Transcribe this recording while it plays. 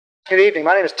Good evening.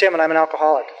 My name is Tim, and I'm an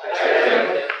alcoholic.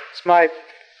 It's my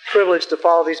privilege to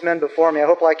follow these men before me. I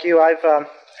hope, like you,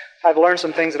 I've learned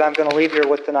some things that I'm going to leave here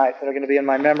with tonight that are going to be in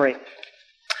my memory.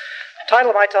 The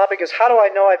title of my topic is, How Do I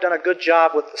Know I've Done a Good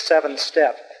Job with the Seventh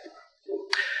Step?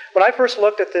 When I first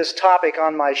looked at this topic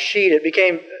on my sheet, it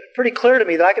became pretty clear to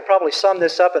me that I could probably sum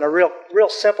this up in a real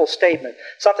simple statement.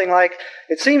 Something like,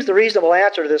 it seems the reasonable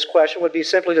answer to this question would be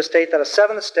simply to state that a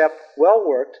seventh step, well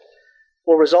worked,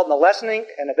 will result in the lessening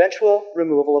and eventual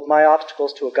removal of my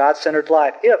obstacles to a God-centered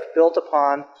life, if built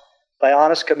upon by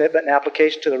honest commitment and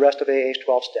application to the rest of AA's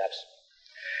 12 steps.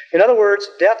 In other words,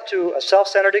 death to a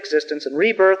self-centered existence and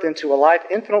rebirth into a life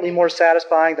infinitely more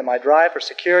satisfying than my drive for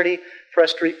security,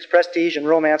 prestige, and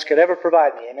romance could ever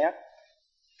provide me. Amen?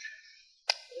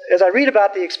 As I read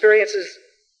about the experiences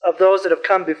of those that have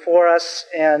come before us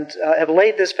and have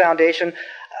laid this foundation,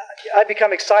 I've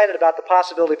become excited about the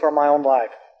possibility for my own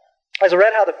life. As I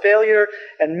read how the failure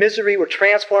and misery were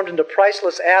transformed into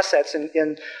priceless assets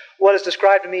in what is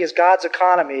described to me as God's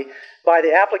economy, by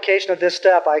the application of this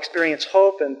step, I experience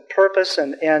hope and purpose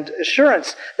and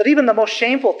assurance that even the most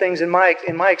shameful things in my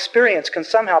experience can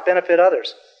somehow benefit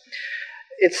others.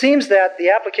 It seems that the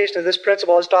application of this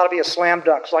principle is thought to be a slam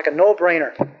dunk. It's like a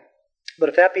no-brainer. But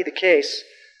if that be the case,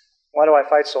 why do I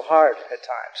fight so hard at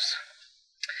times?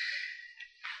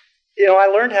 I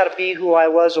learned how to be who I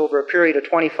was over a period of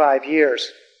 25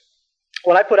 years.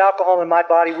 When I put alcohol in my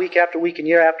body week after week and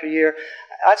year after year,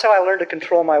 that's how I learned to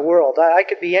control my world. I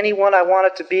could be anyone I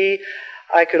wanted to be.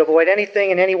 I could avoid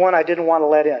anything and anyone I didn't want to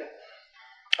let in.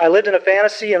 I lived in a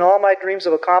fantasy, and all my dreams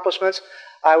of accomplishments,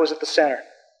 I was at the center.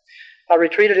 I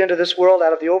retreated into this world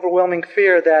out of the overwhelming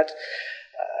fear that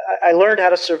I learned how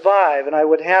to survive, and I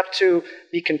would have to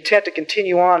be content to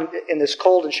continue on in this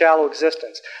cold and shallow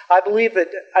existence. I believe that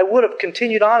I would have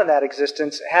continued on in that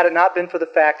existence had it not been for the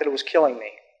fact that it was killing me.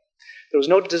 There was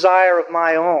no desire of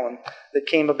my own that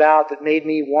came about that made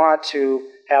me want to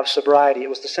have sobriety. It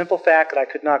was the simple fact that I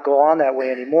could not go on that way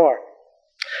anymore.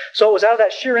 So it was out of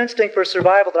that sheer instinct for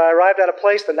survival that I arrived at a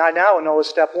place that I now know is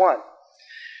step one.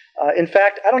 In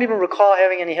fact, I don't even recall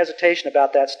having any hesitation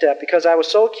about that step because I was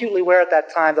so acutely aware at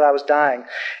that time that I was dying.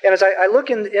 And as I look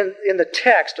in the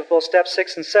text of both steps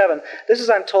 6 and 7, this is,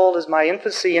 I'm told, is my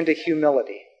infancy into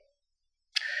humility.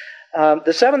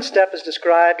 The seventh step is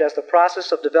described as the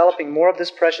process of developing more of this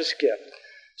precious gift.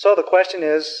 So the question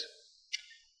is,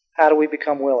 how do we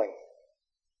become willing?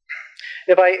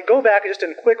 If I go back just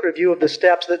in a quick review of the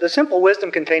steps, the simple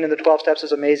wisdom contained in the 12 steps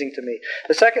is amazing to me.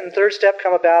 The second and third step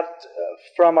come about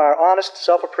from our honest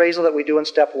self-appraisal that we do in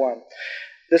step 1.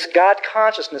 This God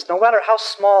consciousness, no matter how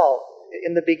small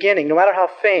in the beginning, no matter how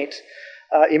faint,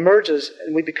 emerges,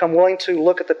 and we become willing to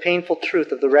look at the painful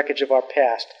truth of the wreckage of our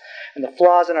past and the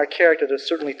flaws in our character that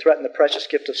certainly threaten the precious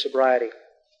gift of sobriety.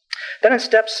 Then in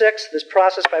step 6, this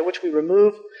process by which we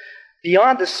remove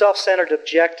beyond this self-centered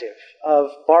objective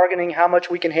of bargaining how much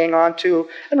we can hang on to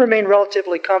and remain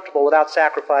relatively comfortable without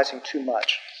sacrificing too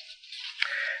much.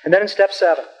 And then in step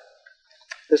 7,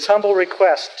 this humble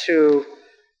request to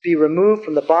be removed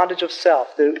from the bondage of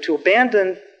self, to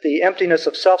abandon the emptiness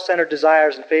of self-centered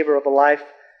desires in favor of a life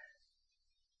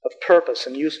of purpose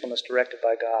and usefulness directed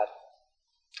by God.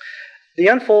 The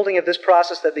unfolding of this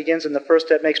process that begins in the first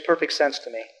step makes perfect sense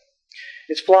to me.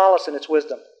 It's flawless in its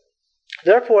wisdom.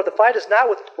 Therefore, the fight is not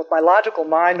with my logical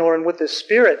mind nor with this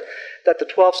spirit that the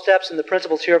 12 steps and the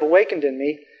principles here have awakened in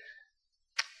me.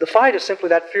 The fight is simply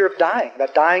that fear of dying,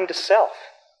 that dying to self.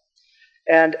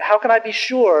 And how can I be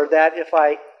sure that if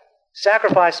I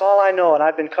sacrifice all I know and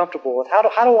I've been comfortable with, how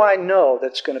do I know that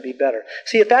it's going to be better?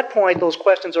 See, at that point, those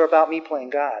questions are about me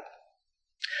playing God.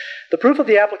 The proof of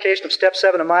the application of step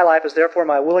 7 in my life is therefore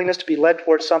my willingness to be led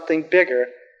towards something bigger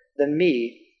than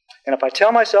me. And if I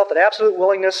tell myself that absolute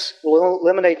willingness will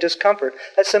eliminate discomfort,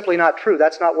 that's simply not true.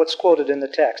 That's not what's quoted in the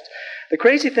text. The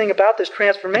crazy thing about this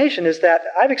transformation is that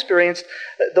I've experienced,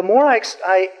 the more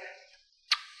I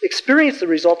experience the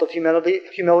result of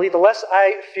humility, the less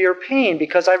I fear pain,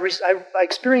 because I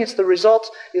experience the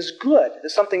result is good.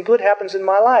 Something good happens in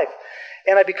my life.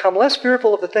 And I become less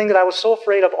fearful of the thing that I was so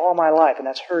afraid of all my life, and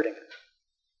that's hurting.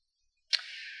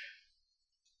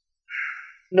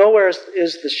 Nowhere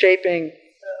is the shaping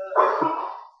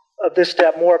of this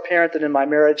step more apparent than in my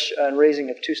marriage and raising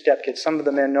of 2 stepkids. Some of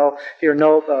the men know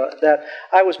that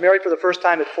I was married for the first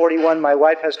time at 41. My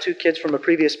wife has 2 kids from a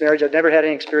previous marriage. I've never had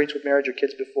any experience with marriage or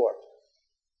kids before.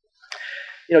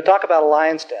 Talk about a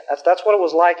lion's den. That's what it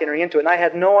was like entering into it. And I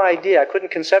had no idea. I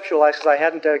couldn't conceptualize because I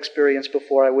hadn't had experience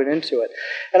before I went into it.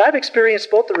 And I've experienced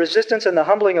both the resistance and the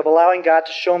humbling of allowing God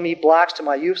to show me blocks to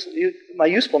my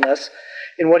usefulness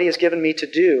in what He has given me to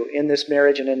do in this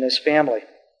marriage and in this family.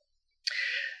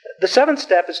 The seventh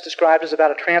step is described as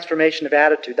about a transformation of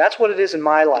attitude. That's what it is in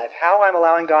my life, how I'm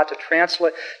allowing God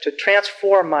to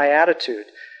transform my attitude.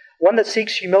 One that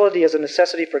seeks humility as a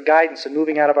necessity for guidance and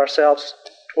moving out of ourselves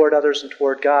toward others and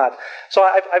toward God. So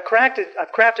I've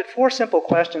crafted 4 simple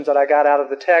questions that I got out of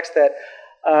the text that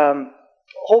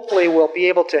hopefully will be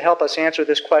able to help us answer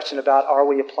this question about, are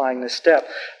we applying this step?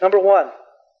 Number 1,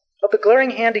 of the glaring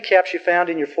handicaps you found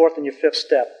in your 4th and your 5th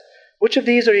step, which of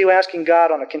these are you asking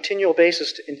God on a continual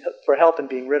basis for help in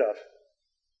being rid of?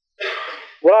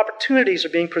 What opportunities are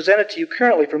being presented to you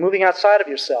currently for moving outside of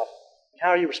yourself? How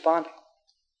are you responding?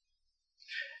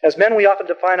 As men, we often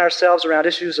define ourselves around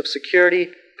issues of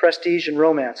security, prestige, and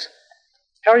romance.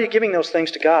 How are you giving those things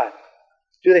to God?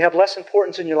 Do they have less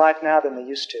importance in your life now than they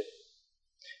used to?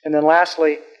 And then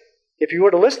lastly, if you were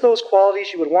to list those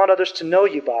qualities you would want others to know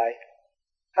you by,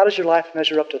 how does your life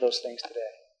measure up to those things today?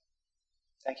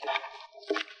 Thank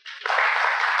you.